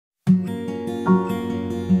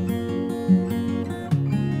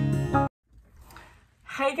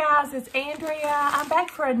guys, it's Andrea. I'm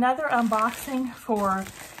back for another unboxing for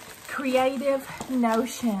Creative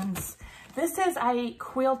Notions. This is a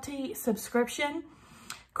quilty subscription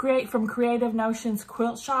from Creative Notions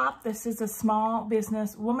Quilt Shop. This is a small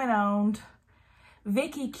business, woman-owned.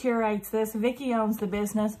 Vicky curates this. Vicky owns the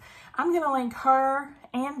business. I'm going to link her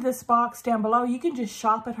and this box down below. You can just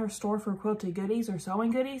shop at her store for quilty goodies or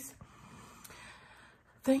sewing goodies.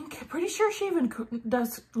 Pretty sure she even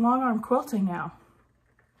does long arm quilting now.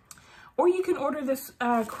 Or you can order this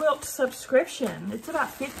quilt subscription. It's about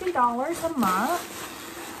 $50 a month.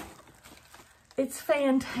 It's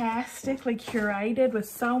fantastically curated with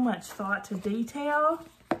so much thought to detail.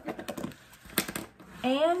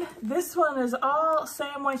 And this one is all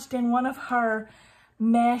sandwiched in one of her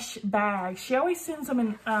mesh bags. She always sends them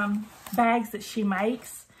in bags that she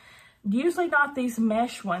makes. Usually not these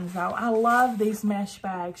mesh ones though. I love these mesh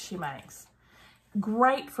bags she makes.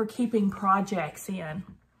 Great for keeping projects in.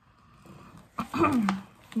 You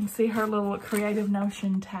can see her little Creative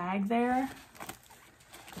Notion tag there.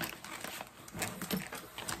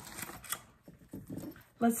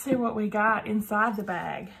 Let's see what we got inside the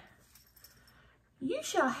bag. You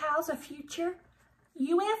shall house a future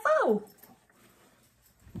UFO.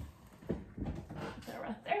 Put that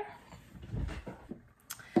right there.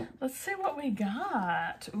 Let's see what we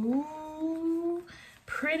got. Ooh,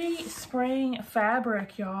 pretty spring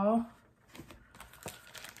fabric, y'all.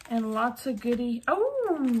 And lots of goodie.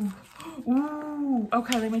 Oh, ooh.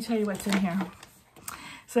 Okay, let me tell you what's in here.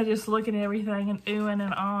 So just looking at everything and oohing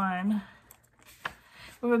and on.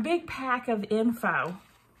 We have a big pack of info.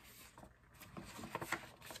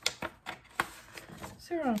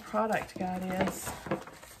 See where our product guide is.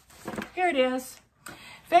 Here it is.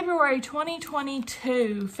 February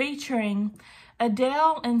 2022, featuring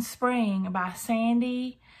Adele in Spring by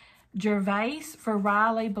Sandy Gervais for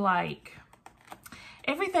Riley Blake.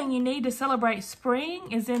 Everything you need to celebrate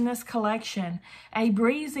spring is in this collection. A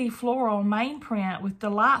breezy floral main print with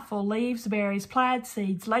delightful leaves, berries, plaid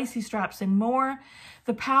seeds, lacy stripes, and more.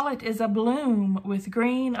 The palette is abloom with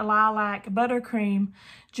green, lilac, buttercream,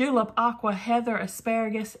 julep, aqua, heather,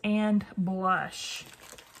 asparagus, and blush.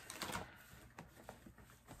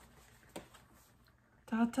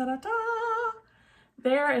 Da, da, da, da.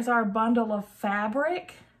 There is our bundle of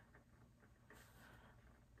fabric.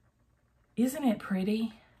 Isn't it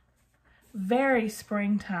pretty? Very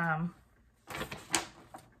springtime.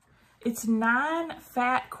 It's 9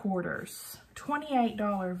 fat quarters,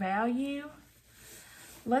 $28 value.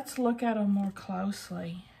 Let's look at them more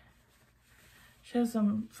closely. She has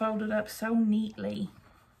them folded up so neatly.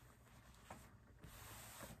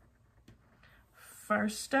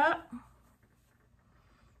 First up.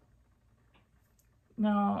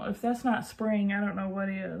 No, if that's not spring, I don't know what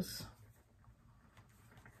is.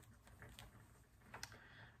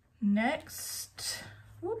 Next,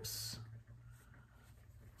 whoops.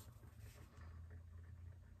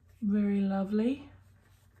 Very lovely.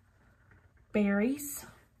 Berries.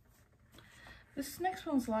 This next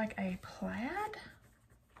one's like a plaid.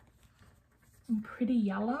 And pretty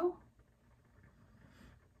yellow.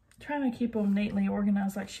 Trying to keep them neatly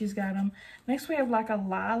organized like she's got them. Next we have like a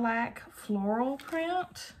lilac floral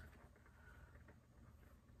print.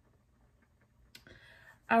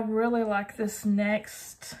 I really like this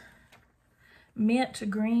next mint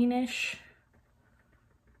greenish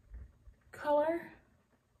color.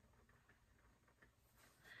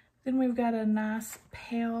 Then we've got a nice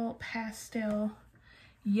pale pastel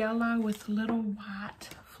yellow with little white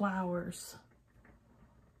flowers.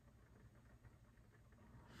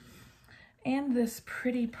 And this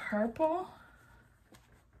pretty purple.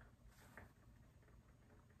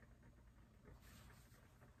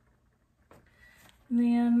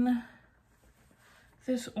 Then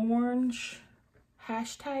this orange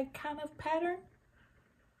hashtag kind of pattern.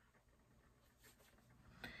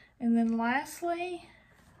 And then lastly,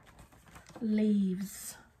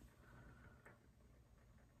 leaves.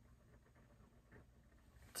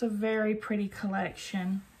 It's a very pretty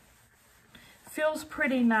collection. Feels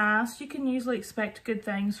pretty nice. You can usually expect good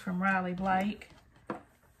things from Riley Blake.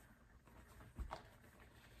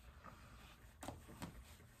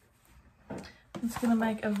 It's going to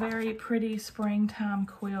make a very pretty springtime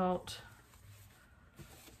quilt.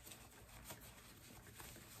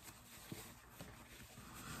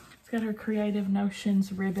 It's got her Creative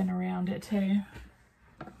Notions ribbon around it too.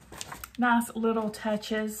 Nice little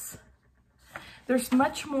touches. There's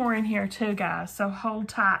much more in here too, guys, so hold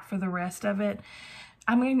tight for the rest of it.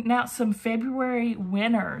 I'm going to announce some February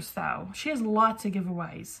winners, though. She has lots of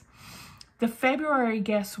giveaways. The February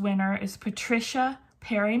guest winner is Patricia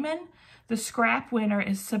Perryman. The scrap winner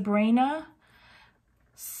is Sabrina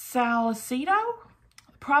Salcedo.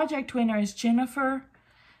 Project winner is Jennifer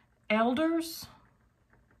Elders.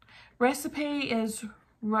 Recipe is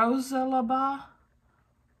Rosalaba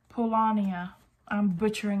Polania. I'm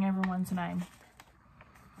butchering everyone's name.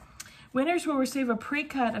 Winners will receive a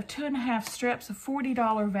pre-cut of 2.5 strips of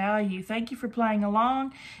 $40 value. Thank you for playing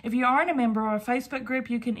along. If you aren't a member of our Facebook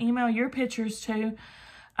group, you can email your pictures to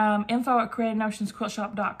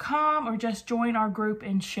info@creativenotionsquiltshop.com or just join our group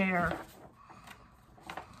and share.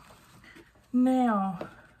 Now,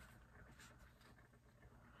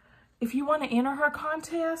 if you want to enter her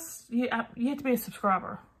contest, you have to be a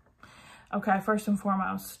subscriber. Okay, first and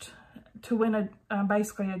foremost, to win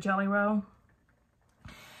basically a jelly roll.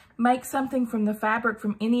 Make something from the fabric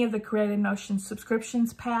from any of the Creative Notions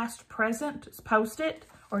subscriptions, past, present, post it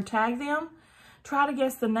or tag them. Try to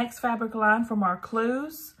guess the next fabric line from our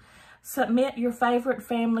clues. Submit your favorite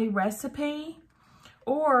family recipe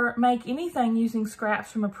or make anything using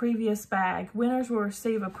scraps from a previous bag. Winners will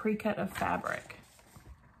receive a pre-cut of fabric.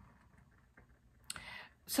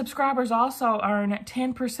 Subscribers also earn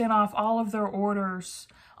 10% off all of their orders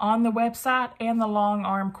on the website and the long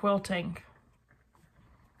arm quilting.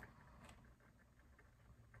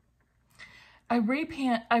 A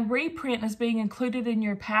reprint is being included in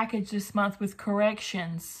your package this month with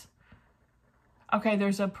corrections. Okay,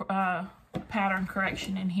 there's a pattern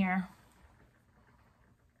correction in here.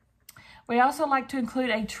 We also like to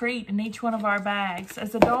include a treat in each one of our bags.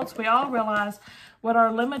 As adults, we all realize what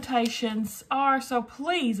our limitations are, so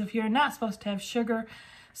please, if you're not supposed to have sugar,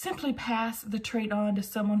 simply pass the treat on to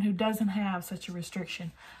someone who doesn't have such a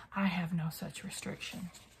restriction. I have no such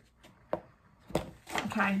restriction.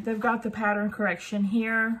 Okay, they've got the pattern correction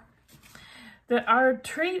here. Our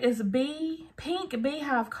treat is pink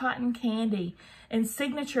beehive cotton candy and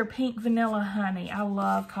signature pink vanilla honey. I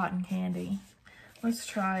love cotton candy. Let's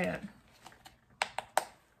try it.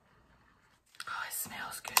 Oh, it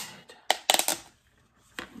smells good.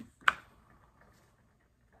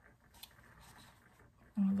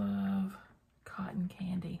 I love cotton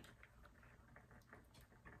candy.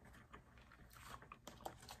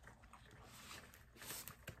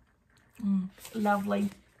 Lovely.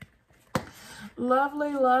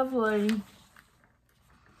 Lovely, lovely.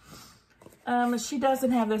 She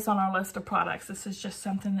doesn't have this on our list of products. This is just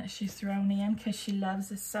something that she's thrown in because she loves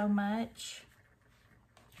this so much.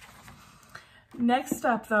 Next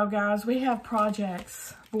up, though, guys, we have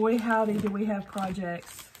projects. Boy, howdy, do we have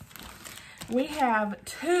projects. We have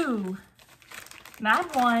two,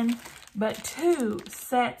 not one, but two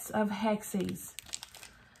sets of hexes.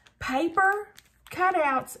 Paper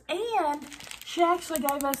cutouts, and she actually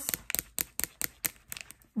gave us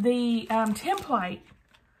the template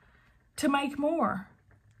to make more.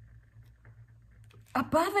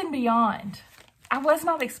 Above and beyond. I was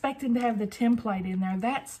not expecting to have the template in there.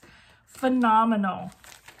 That's phenomenal.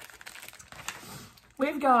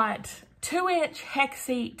 We've got 2-inch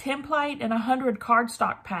hexie template and 100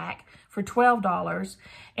 cardstock pack for $12.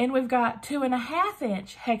 And we've got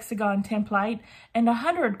 2.5-inch hexagon template and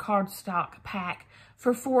 100 cardstock pack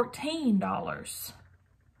for $14.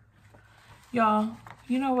 Y'all,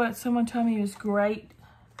 you know what someone told me is great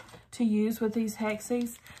to use with these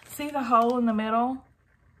hexies? See the hole in the middle?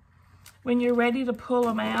 When you're ready to pull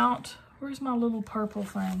them out, where's my little purple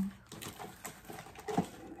thing?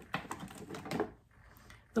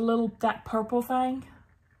 That purple thing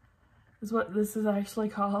is what this is actually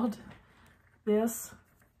called. This.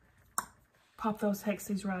 Pop those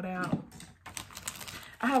hexies right out.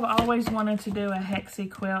 I have always wanted to do a hexie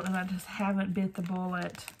quilt and I just haven't bit the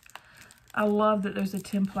bullet. I love that there's a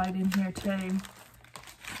template in here too.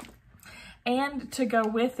 And to go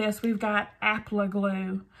with this, we've got Apple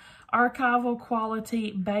glue. Archival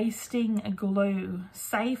quality basting glue.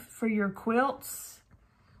 Safe for your quilts.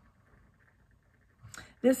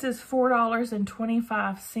 This is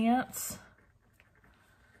 $4.25.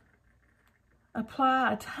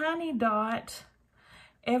 Apply a tiny dot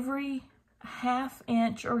every 1/2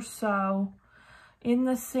 inch or so in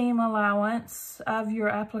the seam allowance of your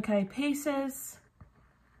applique pieces.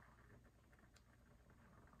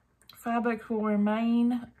 Fabric will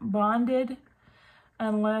remain bonded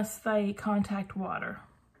unless they contact water.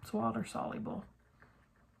 It's water soluble.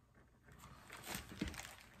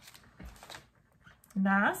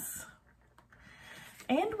 Nice.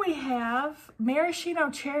 And we have maraschino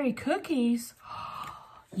cherry cookies.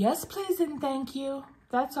 Yes, please and thank you.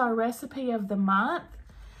 That's our recipe of the month.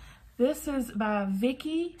 This is by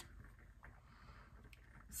Vicky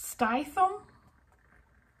Stitham.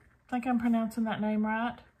 I think I'm pronouncing that name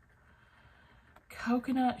right.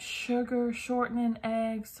 Coconut, sugar, shortening,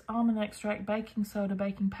 eggs, almond extract, baking soda,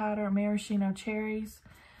 baking powder, maraschino cherries.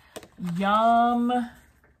 Yum.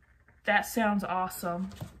 That sounds awesome.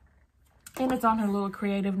 And it's on her little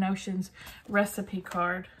Creative Notions recipe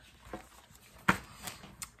card.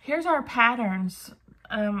 Here's our patterns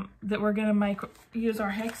that we're going to use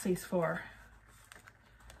our hexies for.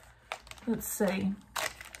 Let's see.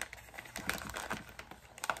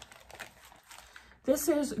 This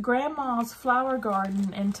is Grandma's Flower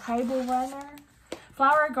Garden and Table Runner.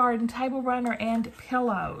 Flower Garden, Table Runner, and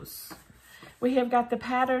Pillows. We have got the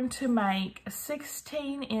pattern to make a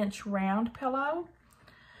 16-inch round pillow,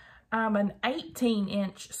 an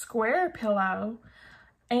 18-inch square pillow,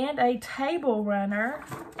 and a table runner.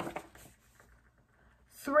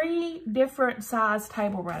 3 different size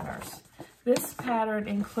table runners. This pattern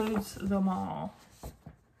includes them all.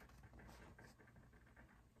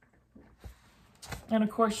 And of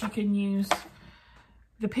course you can use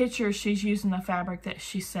the pictures she's using the fabric that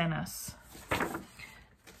she sent us.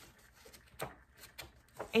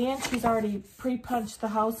 And she's already pre-punched the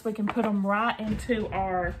holes so we can put them right into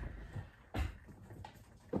our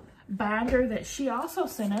binder that she also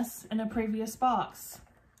sent us in a previous box.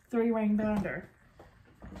 3-ring binder.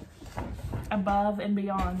 Above and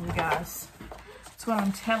beyond, you guys. That's what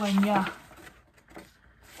I'm telling ya.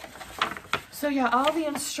 So yeah, all the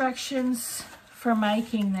instructions for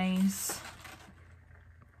making these.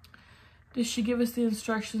 Does she give us the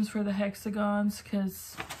instructions for the hexagons?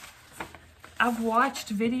 Because I've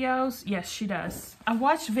watched videos. Yes, she does. I've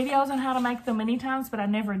watched videos on how to make them many times, but I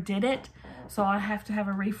never did it. So I have to have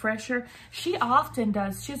a refresher. She often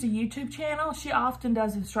does. She has a YouTube channel. She often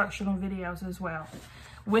does instructional videos as well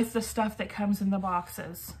with the stuff that comes in the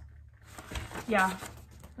boxes. Yeah,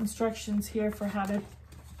 instructions here for how to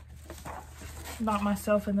knock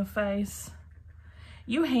myself in the face.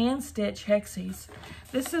 You hand stitch hexies.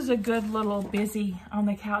 This is a good little busy on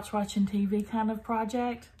the couch watching TV kind of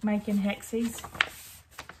project, making hexies.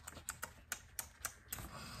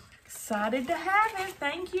 Excited to have it.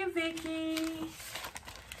 Thank you, Vicki.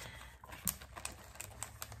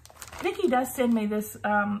 Vicki does send me this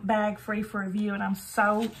bag free for review, and I'm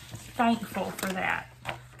so thankful for that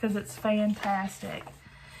because it's fantastic.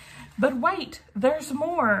 But wait, there's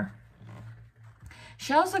more.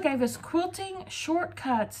 She also gave us quilting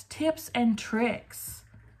shortcuts, tips, and tricks.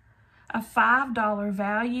 A $5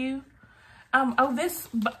 value. This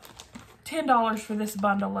 $10 for this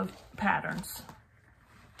bundle of patterns.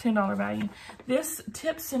 $10 value. This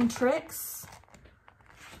tips and tricks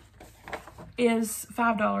is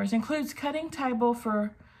 $5. Includes cutting table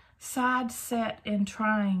for side set and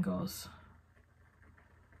triangles.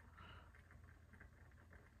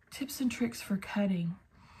 Tips and tricks for cutting.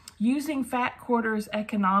 Using fat quarters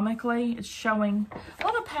economically. It's showing a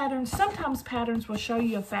lot of patterns. Sometimes patterns will show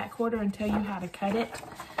you a fat quarter and tell you how to cut it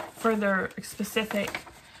for their specific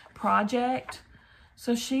project.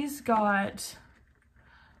 So she's got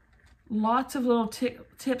lots of little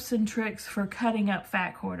tips and tricks for cutting up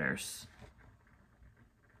fat quarters.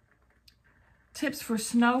 Tips for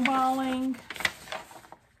snowballing.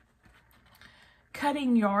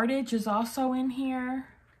 Cutting yardage is also in here.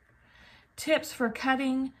 Tips for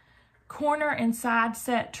cutting corner and side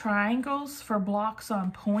set triangles for blocks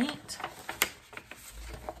on point.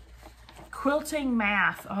 Quilting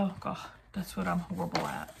math. Oh God, that's what I'm horrible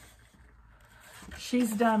at.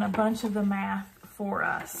 She's done a bunch of the math for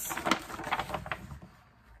us.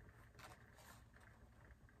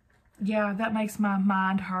 Yeah, that makes my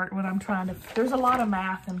mind hurt when I'm trying to, there's a lot of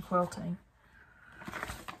math in quilting.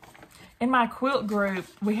 In my quilt group,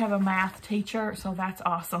 we have a math teacher, so that's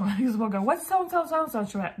awesome. Because we'll go, what's so-and-so, so-and-so?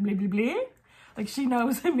 She'll be blah, blah, blah. Like, she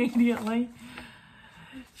knows immediately.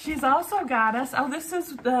 She's also got us, oh, this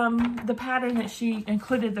is the pattern that she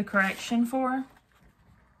included the correction for.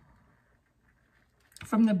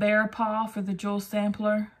 From the bear paw for the jewel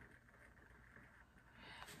sampler.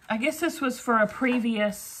 I guess this was for a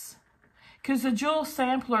previous, because the jewel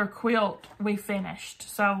sampler quilt we finished.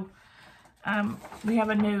 So we have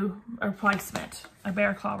a new replacement, a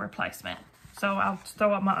bear claw replacement. So I'll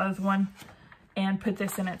throw up my other one and put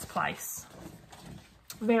this in its place.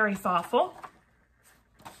 Very thoughtful.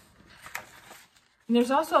 And there's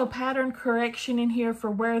also a pattern correction in here for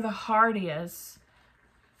where the heart is.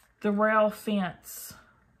 The rail fence.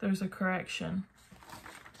 There's a correction.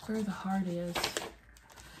 Where the heart is.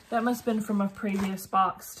 That must have been from a previous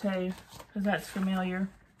box too, because that's familiar.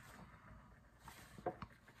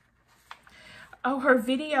 Oh, her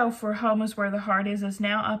video for Home is Where the Heart is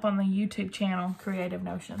now up on the YouTube channel, Creative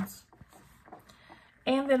Notions.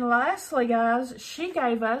 And then lastly, guys, she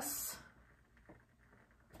gave us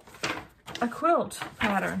a quilt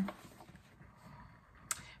pattern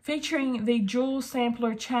featuring the Jewel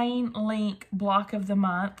Sampler Chain Link Block of the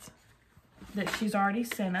Month. that she's already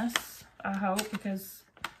sent us, I hope, because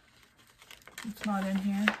it's not in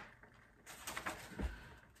here.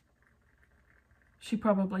 She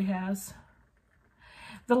probably has.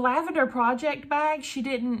 The lavender project bag, she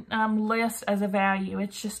didn't list as a value.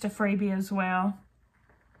 It's just a freebie as well.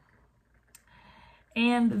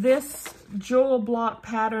 And this jewel block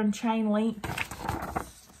pattern chain link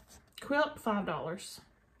quilt, $5.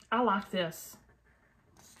 I like this.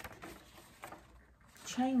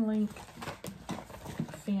 Chain link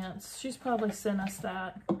fence. She's probably sent us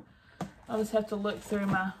that. I'll just have to look through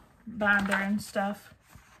my binder and stuff.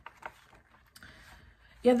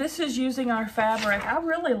 Yeah, this is using our fabric. I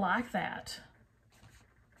really like that.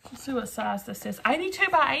 Let's see what size this is.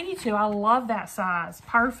 82 by 82. I love that size.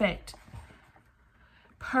 Perfect.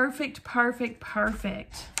 Perfect, perfect,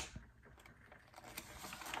 perfect.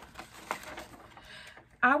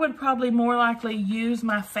 I would probably more likely use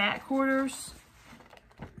my fat quarters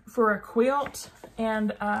for a quilt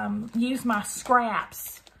and use my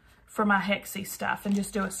scraps for my hexie stuff and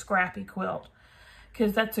just do a scrappy quilt,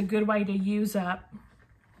 because that's a good way to use up,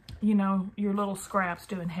 you know, your little scraps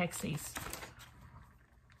doing hexies.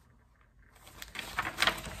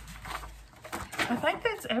 I think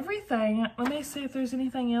that's everything. Let me see if there's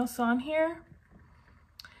anything else on here.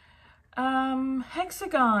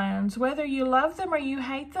 Hexagons, whether you love them or you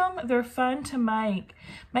hate them, they're fun to make.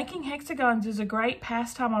 Making hexagons is a great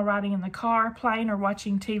pastime while riding in the car, playing, or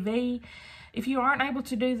watching TV. If you aren't able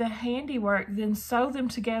to do the handiwork, then sew them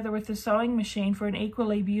together with the sewing machine for an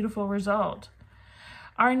equally beautiful result.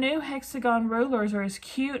 Our new hexagon rulers are as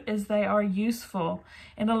cute as they are useful,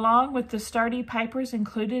 and along with the sturdy papers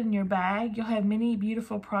included in your bag, you'll have many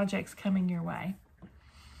beautiful projects coming your way.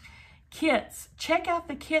 Kits. Check out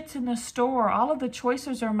the kits in the store. All of the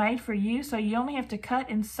choices are made for you, so you only have to cut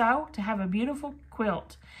and sew to have a beautiful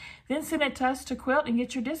quilt. Then send it to us to quilt and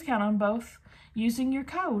get your discount on both using your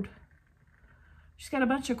code. She's got a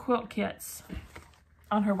bunch of quilt kits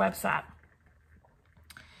on her website.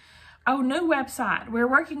 Oh, new website. We're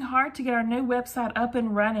working hard to get our new website up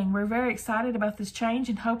and running. We're very excited about this change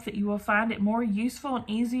and hope that you will find it more useful and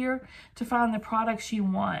easier to find the products you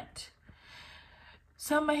want.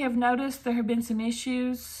 Some may have noticed there have been some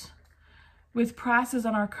issues with prices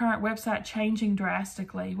on our current website changing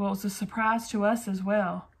drastically. Well, it's a surprise to us as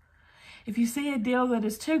well. If you see a deal that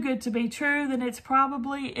is too good to be true, then it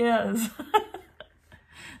probably is.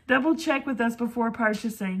 Double check with us before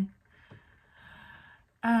purchasing.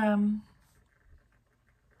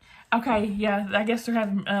 Okay, yeah, I guess they're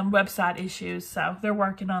having website issues, so they're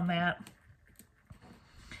working on that.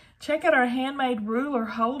 Check out our handmade ruler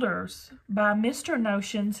holders by Mr.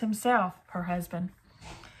 Notions himself, her husband.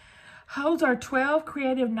 Holds our 12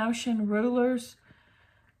 creative Notion rulers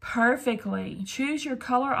perfectly. Choose your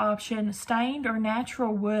color option, stained or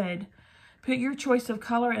natural wood. Put your choice of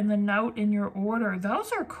color in the note in your order.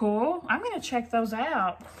 Those are cool. I'm going to check those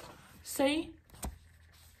out. See?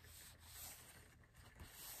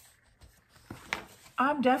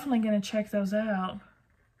 I'm definitely going to check those out.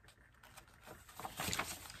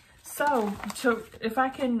 So, if I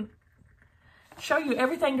can show you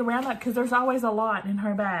everything to round up, because there's always a lot in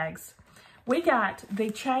her bags. We got the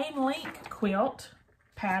chain link quilt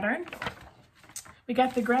pattern. We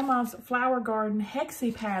got the Grandma's Flower Garden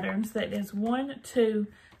hexie patterns that is 1, 2,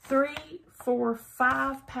 3, 4,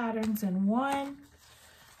 5 patterns in one.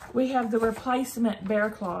 We have the replacement bear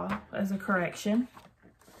claw as a correction.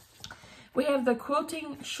 We have the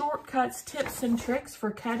quilting shortcuts, tips, and tricks for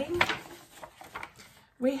cutting.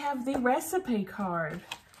 We have the recipe card,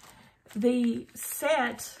 the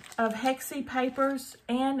set of hexie papers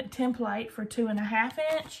and template for 2.5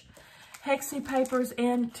 inch, hexie papers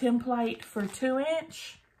and template for 2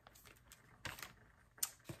 inch,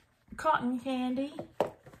 cotton candy,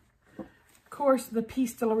 of course the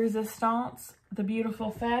piece de la resistance, the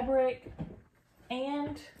beautiful fabric,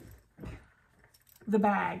 and the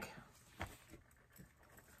bag,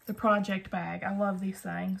 the project bag. I love these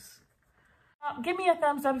things. Give me a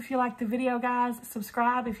thumbs up if you like the video, guys.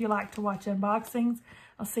 Subscribe if you like to watch unboxings.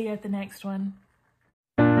 I'll see you at the next one.